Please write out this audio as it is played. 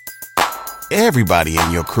Everybody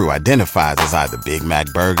in your crew identifies as either Big Mac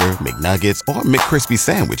Burger, McNuggets, or McCrispy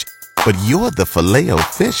Sandwich. But you're the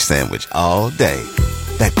Filet-O-Fish Sandwich all day.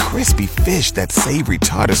 That crispy fish, that savory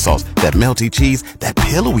tartar sauce, that melty cheese, that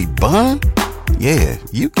pillowy bun. Yeah,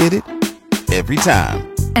 you get it. Every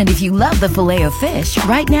time. And if you love the Filet-O-Fish,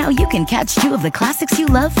 right now you can catch 2 of the classics you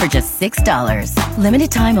love for just $6.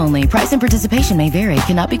 Limited time only. Price and participation may vary.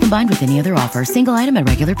 Cannot be combined with any other offer. Single item at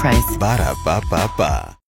regular price.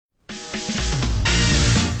 Ba-da-ba-ba-ba.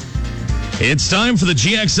 It's time for the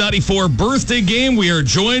GX94 birthday game. We are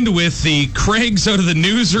joined with the Craigs out of the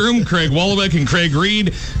newsroom, Craig Wolobec and Craig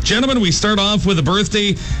Reed. Gentlemen, we start off with a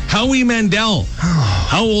birthday. Howie Mandel.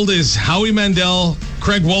 How old is Howie Mandel?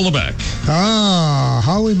 Craig Wolobec.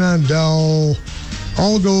 Howie Mandel.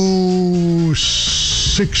 I'll go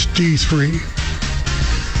 63.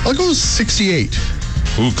 I'll go 68.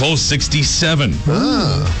 Ooh, close, 67.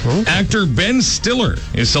 Okay. Actor Ben Stiller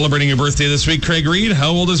is celebrating a birthday this week. Craig Reed, how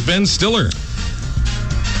old is Ben Stiller?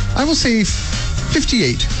 I will say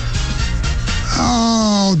 58.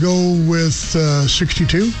 I'll go with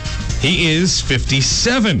 62. He is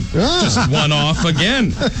 57. Just one off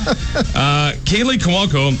again. Kaylee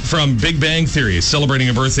Kawako from Big Bang Theory is celebrating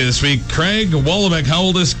a birthday this week. Craig Wolobec, how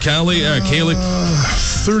old is Kaylee?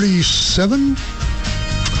 37.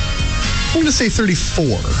 I'm going to say 34.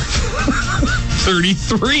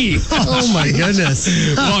 33. Oh, my goodness.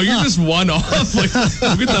 Wow, you're just one off. Like,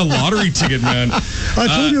 look at that lottery ticket, man. I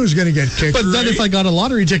told you I was going to get kicked. But then if I got a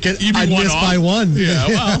lottery ticket, You'd be I'd one miss off. by one. Yeah,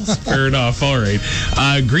 well, fair enough. All right.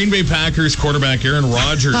 Green Bay Packers quarterback Aaron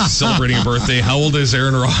Rodgers is celebrating a birthday. How old is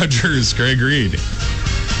Aaron Rodgers, Craig Reed?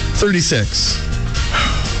 36.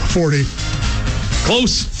 40.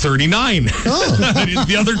 Close, 39.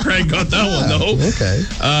 The other Craig got that one, though. Okay.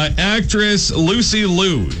 Actress Lucy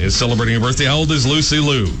Liu is celebrating a birthday. How old is Lucy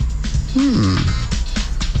Liu?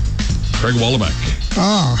 Craig Wolobec.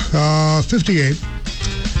 58.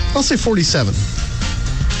 I'll say 47.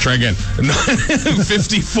 Try again.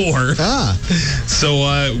 54. So,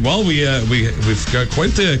 we've got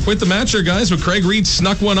quite the match here, guys. But Craig Reed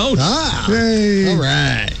snuck one out. Yay. All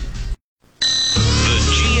right.